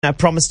I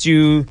promised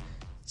you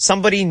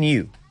somebody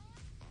new.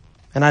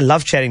 And I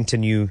love chatting to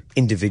new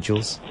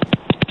individuals.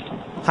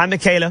 Hi,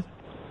 Michaela.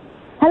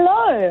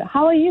 Hello.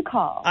 How are you,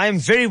 Carl? I am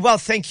very well,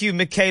 thank you,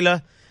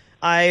 Michaela.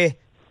 Are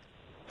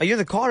you in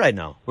the car right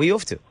now? Where are you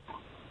off to?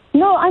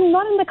 No, I'm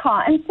not in the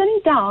car. I'm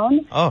sitting down,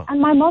 and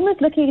my mom is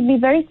looking at me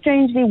very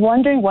strangely,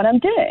 wondering what I'm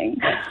doing.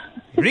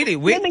 Really?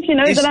 I don't think she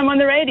knows that I'm on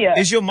the radio.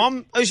 Is your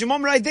mom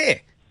right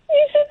there?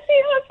 You should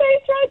see her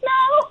face right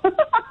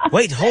now.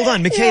 Wait, hold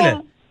on, Michaela.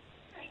 Yeah.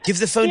 Give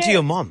the phone to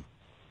your mom.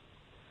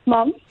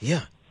 Mom?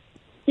 Yeah.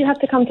 You have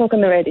to come talk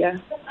on the radio.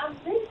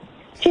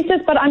 She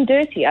says, but I'm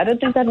dirty. I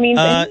don't think that means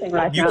anything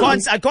right now.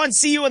 I can't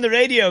see you on the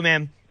radio,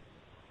 ma'am.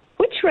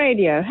 Which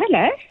radio?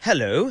 Hello?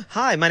 Hello.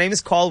 Hi, my name is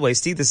Carl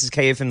Wasty. This is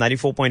KFM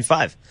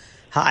 94.5.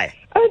 Hi.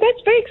 Oh,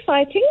 that's very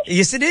exciting.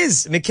 Yes, it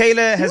is.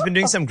 Michaela has been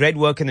doing some great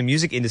work in the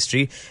music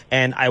industry,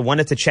 and I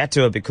wanted to chat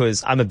to her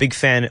because I'm a big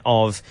fan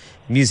of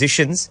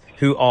musicians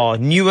who are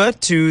newer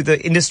to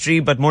the industry,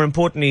 but more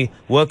importantly,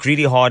 work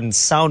really hard and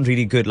sound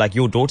really good, like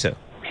your daughter.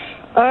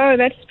 Oh,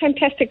 that's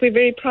fantastic. We're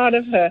very proud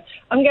of her.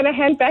 I'm going to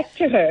hand back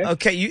to her.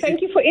 Okay.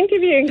 Thank you for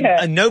interviewing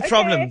her. No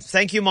problem.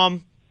 Thank you,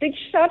 Mom. Big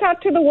shout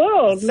out to the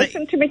world.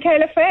 Listen to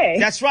Michaela Faye.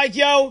 That's right,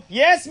 yo.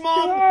 Yes,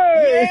 Mom.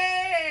 Sure.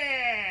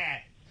 Yeah.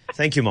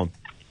 Thank you, Mom.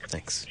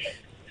 Thanks.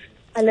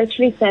 I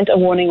literally sent a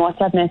warning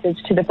WhatsApp message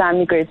to the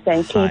family group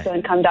saying, please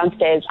don't come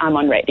downstairs. I'm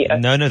on radio.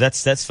 No,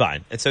 that's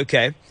fine. It's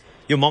okay.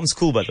 Your mom's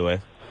cool, by the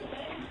way.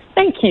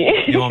 Thank you.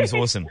 Your mom's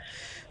awesome.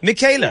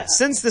 Michaela,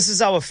 since this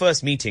is our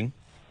first meeting,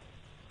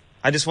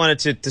 I just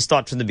wanted to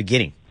start from the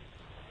beginning.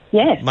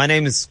 Yes. My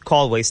name is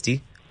Carl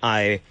Wasty.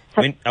 I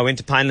went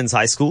to Pinelands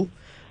High School.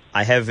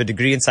 I have a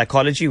degree in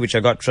psychology, which I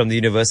got from the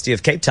University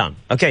of Cape Town.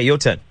 Okay, your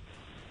turn.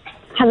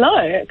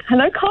 Hello,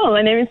 Carl.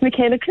 My name is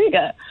Michaela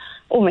Kruger.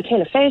 Or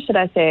Michaela Faye, should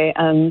I say.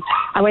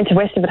 I went to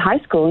Westwood High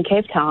School in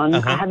Cape Town.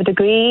 I have a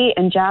degree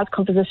in jazz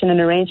composition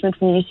and arrangement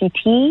from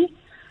UCT.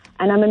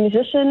 And I'm a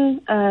musician,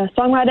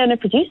 songwriter, and a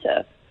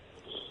producer.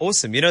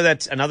 Awesome. You know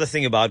that another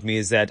thing about me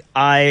is that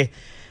I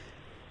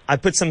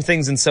put some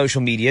things in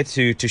social media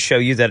to show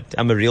you that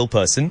I'm a real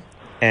person.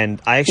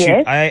 And I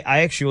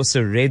actually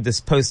also read this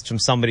post from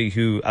somebody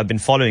who I've been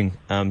following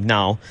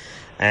now.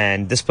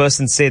 And this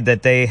person said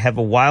that they have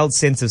a wild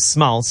sense of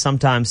smell,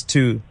 sometimes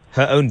to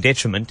her own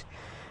detriment.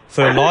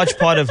 For a large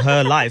part of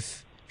her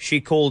life, she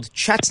called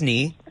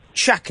chutney,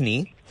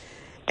 chakni.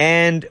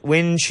 And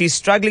when she's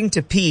struggling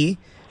to pee,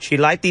 she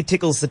lightly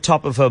tickles the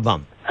top of her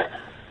bum.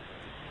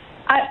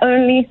 I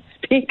only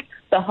speak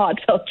the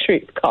heartfelt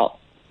truth, Carl.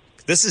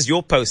 This is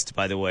your post,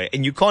 by the way,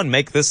 and you can't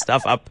make this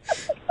stuff up.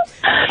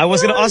 I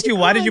was going to ask you,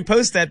 why did you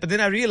post that? But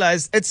then I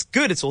realized it's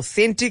good. It's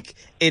authentic.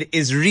 It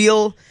is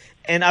real.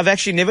 And I've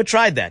actually never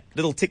tried that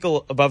little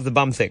tickle above the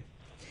bum thing.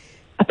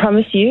 I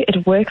promise you,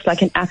 it works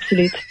like an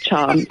absolute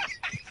charm.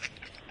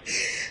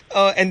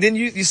 Oh, and then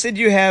you said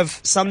you have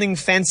something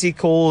fancy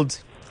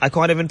called, I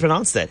can't even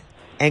pronounce that.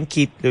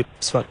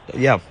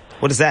 Yeah.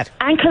 What is that?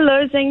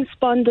 Ankylosing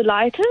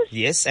spondylitis.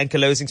 Yes,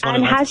 ankylosing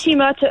spondylitis.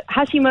 And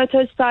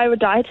Hashimoto's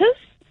thyroiditis.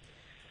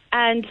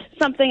 And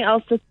something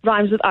else that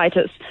rhymes with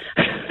itis.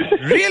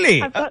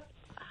 Really? I've got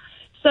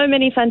so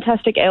many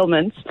fantastic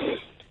ailments.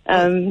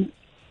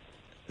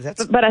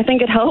 But I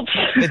think it helps.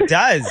 It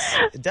does.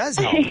 It does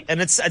help.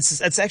 And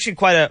it's actually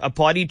quite a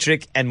party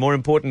trick, and more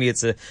importantly,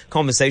 it's a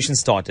conversation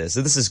starter.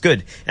 So this is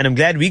good. And I'm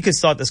glad we could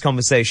start this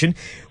conversation.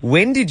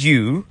 When did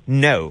you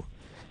know,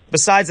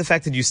 besides the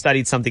fact that you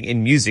studied something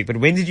in music, but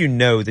when did you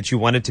know that you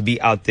wanted to be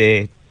out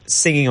there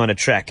singing on a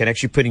track and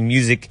actually putting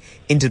music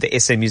into the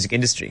SA music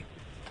industry?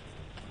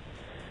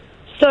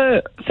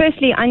 So,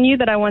 firstly, I knew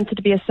that I wanted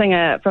to be a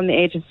singer from the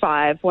age of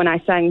 5 when I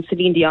sang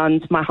Celine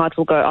Dion's My Heart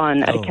Will Go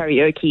On at a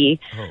karaoke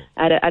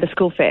at a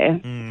school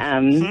fair.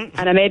 And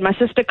I made my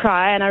sister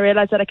cry, and I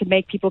realized that I could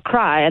make people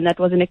cry, and that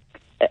was a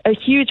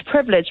huge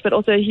privilege, but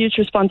also a huge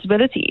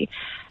responsibility.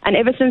 And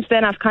ever since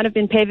then, I've kind of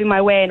been paving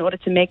my way in order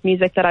to make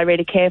music that I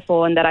really care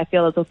for and that I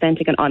feel is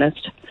authentic and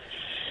honest.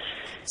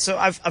 So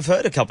I've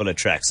heard a couple of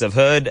tracks. I've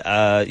heard,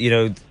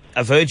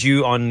 I've heard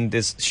you on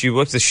this. She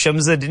worked with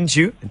Shimza, didn't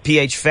you?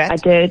 PH Fat. I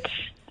did.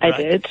 I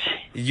did.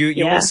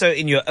 You also,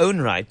 in your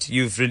own right,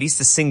 you've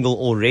released a single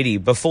already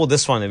before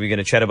this one that we're going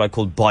to chat about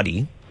called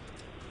Body.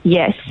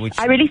 Yes.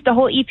 I released a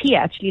whole EP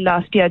actually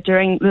last year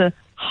during the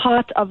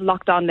heart of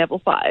lockdown level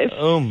 5.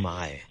 Oh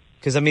my.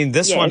 Because, I mean,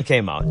 this one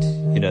came out.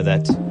 You know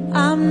that?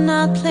 I'm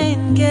not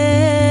playing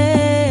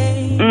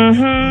games.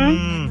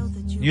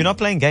 You're not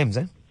playing games,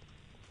 eh?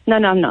 No,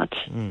 I'm not.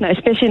 No,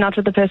 especially not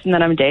with the person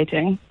that I'm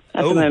dating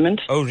at the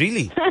moment. Oh,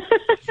 really?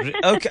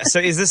 Okay, so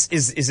is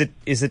it,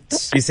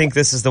 you think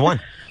this is the one?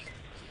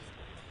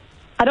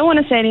 I don't want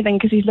to say anything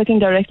because he's looking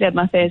directly at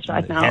my face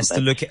right now.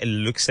 He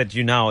looks at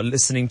you now,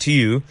 listening to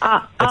you.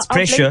 That's I'll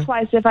pressure. blink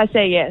twice if I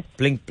say yes.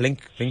 Blink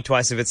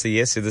twice if it's a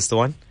yes. Is this the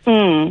one?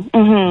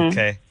 Mm-hmm.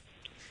 Okay.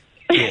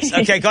 Yes.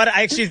 Okay, got it.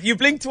 Actually, you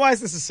blinked twice.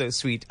 This is so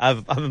sweet.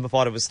 I'm a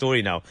part of a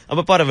story now. I'm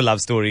a part of a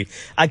love story.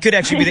 I could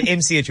actually be the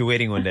MC at your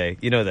wedding one day.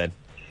 You know that?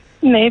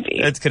 Maybe.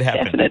 That could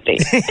happen. Definitely.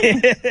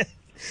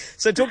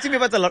 So talk to me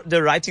about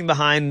the writing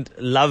behind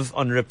Love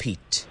on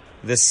Repeat.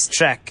 This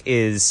track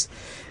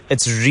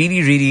it's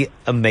really, really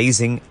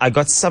amazing. I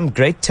got some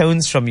great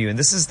tones from you. And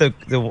this is the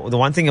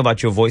one thing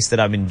about your voice that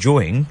I'm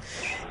enjoying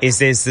is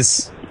there's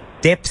this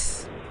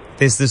depth,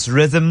 there's this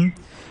rhythm,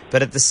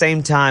 but at the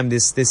same time,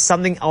 there's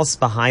something else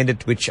behind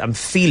it which I'm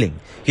feeling.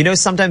 You know,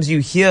 sometimes you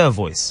hear a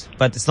voice,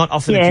 but it's not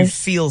often that you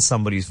feel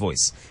somebody's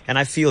voice. And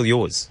I feel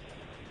yours.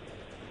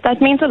 That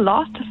means a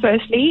lot,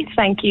 firstly.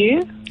 Thank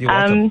you. You're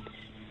welcome.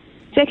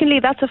 Secondly,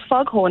 that's a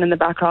foghorn in the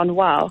background.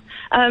 Wow.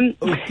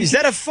 Is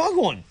that a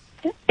foghorn?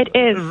 It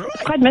is. Right.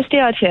 It's quite misty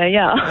out here,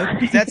 yeah.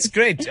 That's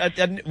great.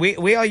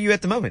 Where are you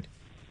at the moment?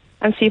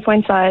 I'm Sea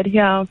Point side,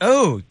 yeah.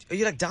 Oh,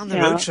 you're like down the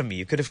road from me.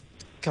 You could have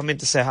come in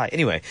to say hi.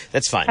 Anyway,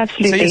 that's fine.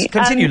 Absolutely. So yes,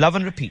 continue. Love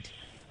and repeat.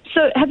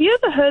 So have you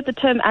ever heard the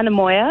term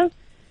anemoia?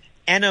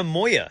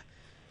 Anemoia?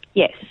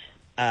 Yes.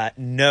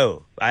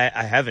 No,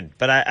 I haven't.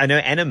 But I know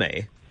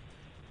anime.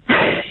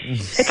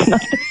 It's not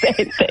the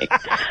same thing.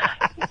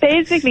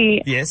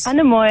 Basically,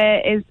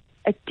 anemoia is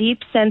a deep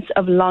sense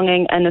of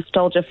longing and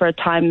nostalgia for a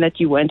time that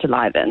you weren't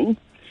alive in.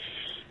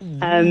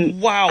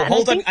 Wow,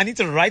 hold on. I need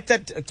to write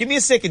that. Give me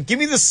a second. Give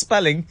me the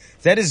spelling.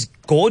 That is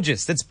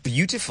gorgeous. That's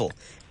beautiful.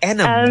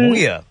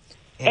 Anemoia.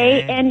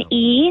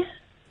 A-N-E.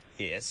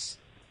 Yes.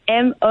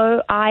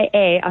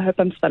 M-O-I-A. I hope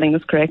I'm spelling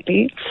this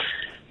correctly.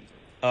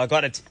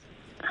 Got it.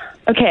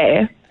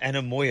 Okay.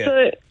 Anemoia.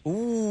 So,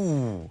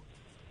 ooh.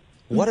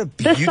 What a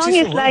beautiful the song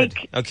is word.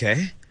 like...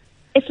 Okay.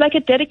 It's like a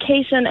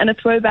dedication and a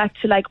throwback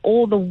to like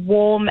all the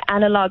warm,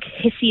 analog,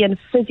 hissy and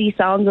fizzy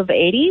sounds of the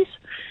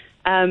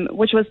 80s,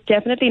 which was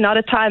definitely not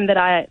a time that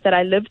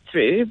I lived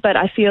through, but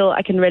I feel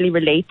I can really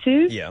relate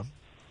to. Yeah.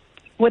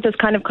 With this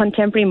kind of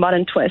contemporary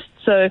modern twist.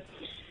 So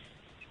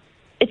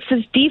it's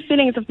this deep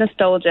feelings of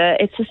nostalgia.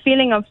 It's this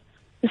feeling of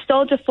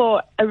nostalgia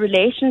for a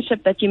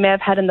relationship that you may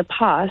have had in the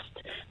past,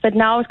 but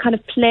now it's kind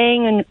of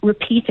playing and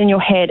repeat in your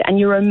head, and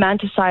you're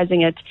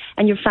romanticizing it,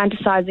 and you're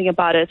fantasizing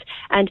about it,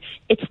 and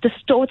it's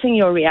distorting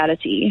your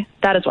reality.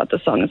 That is what the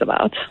song is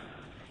about.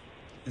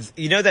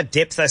 You know that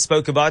depth I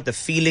spoke about, the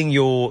feeling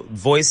your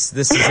voice,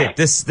 this is it.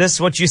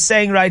 This what you're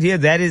saying right here,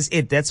 that is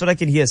it. That's what I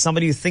can hear.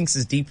 Somebody who thinks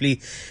as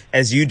deeply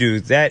as you do.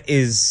 That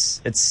is,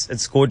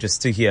 it's gorgeous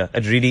to hear.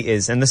 It really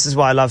is. And this is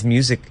why I love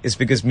music, is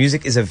because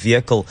music is a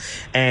vehicle,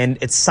 and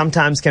it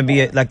sometimes can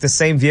be like the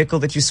same vehicle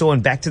that you saw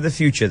in Back to the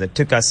Future that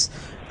took us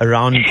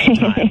around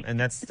time. And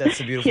that's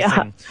a beautiful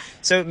thing.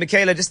 So,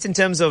 Michaela, just in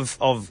terms of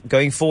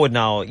going forward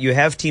now, you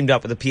have teamed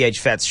up with the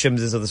PH Fats,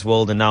 Shimzes of this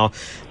world, and now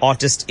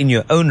artist in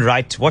your own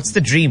right. What's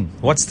the dream?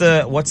 What's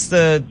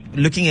the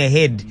looking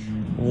ahead?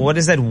 What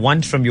does that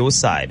want from your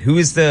side? Who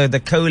is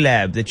the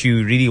collab that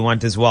you really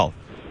want as well?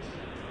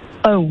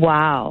 Oh,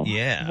 wow.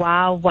 Yeah.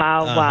 Wow.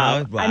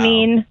 I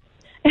mean,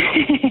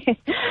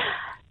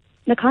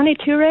 Nakane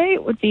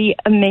Toure would be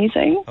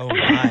amazing. Oh,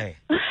 my.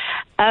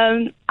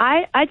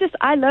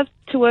 I love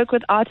to work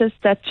with artists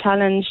that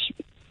challenge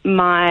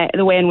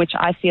the way in which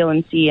I feel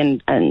and see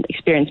and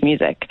experience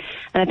music.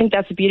 And I think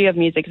that's the beauty of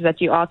music, is that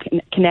you are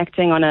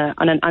connecting on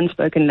an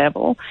unspoken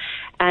level.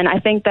 And I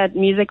think that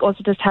music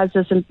also just has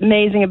this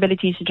amazing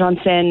ability to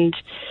transcend,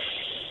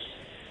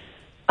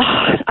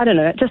 I don't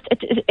know,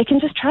 it can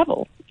just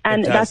travel.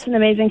 And that's an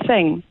amazing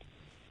thing.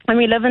 And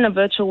we live in a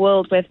virtual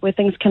world where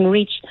things can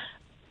reach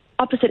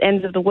opposite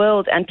ends of the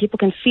world and people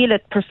can feel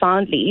it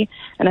profoundly.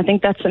 And I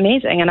think that's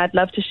amazing. And I'd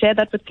love to share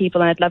that with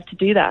people, and I'd love to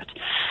do that.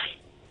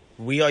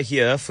 We are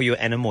here for your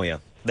anemoia.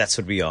 That's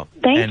what we are.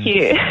 Thank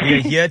you. We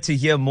are here to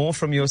hear more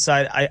from your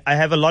side. I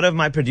have a lot of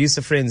my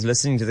producer friends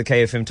listening to the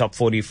KFM Top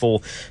 40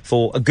 for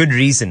a good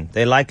reason.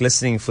 They like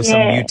listening for some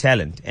new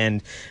talent.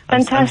 And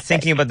I'm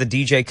thinking about the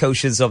DJ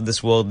Koshas of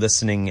this world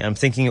listening. I'm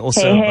thinking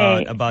also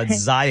about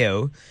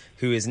Zayo,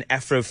 who is an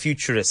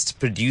Afrofuturist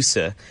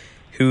producer,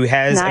 who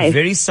has a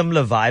very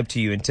similar vibe to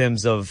you in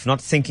terms of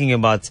not thinking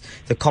about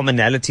the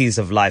commonalities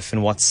of life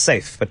and what's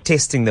safe, but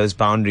testing those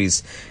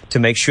boundaries to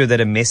make sure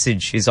that a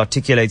message is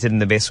articulated in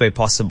the best way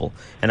possible.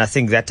 And I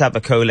think that type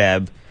of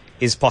collab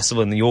is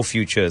possible in your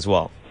future as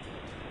well.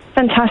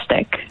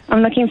 Fantastic.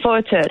 I'm looking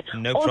forward to it.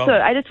 No problem. Also,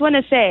 I just want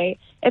to say,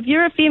 if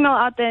you're a female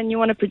out there and you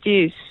want to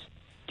produce,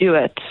 do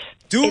it.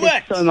 It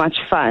is so much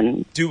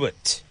fun. Do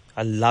it.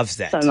 I love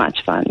that. So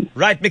much fun.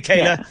 Right,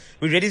 Michaela,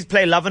 we're ready to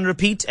play Love and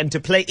Repeat, and to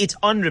play it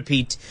on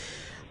repeat.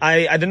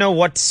 I don't know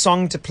what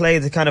song to play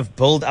to kind of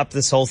build up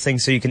this whole thing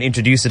so you can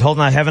introduce it. Hold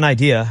on, I have an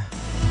idea.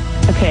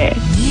 Okay.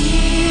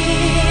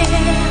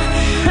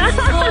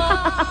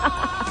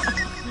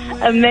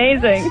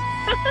 Amazing.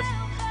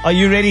 Are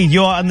you ready?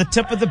 You're on the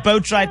tip of the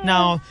boat right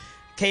now.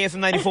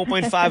 KFM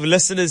 94.5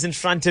 listeners in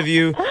front of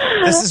you.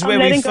 This is where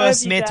we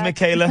first met, Jack.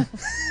 Michaela.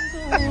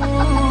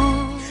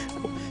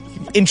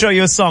 Intro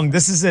your song.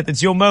 This is it.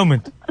 It's your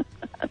moment.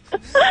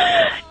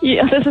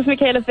 Yeah, this is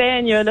Michaela Fair,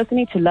 and you're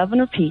listening to Love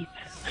and Repeat.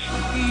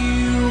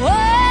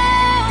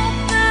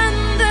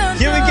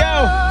 Here we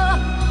go.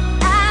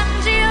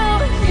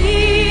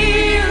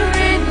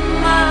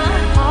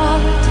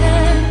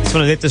 Just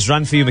want to let this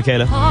run for you,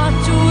 Michaela.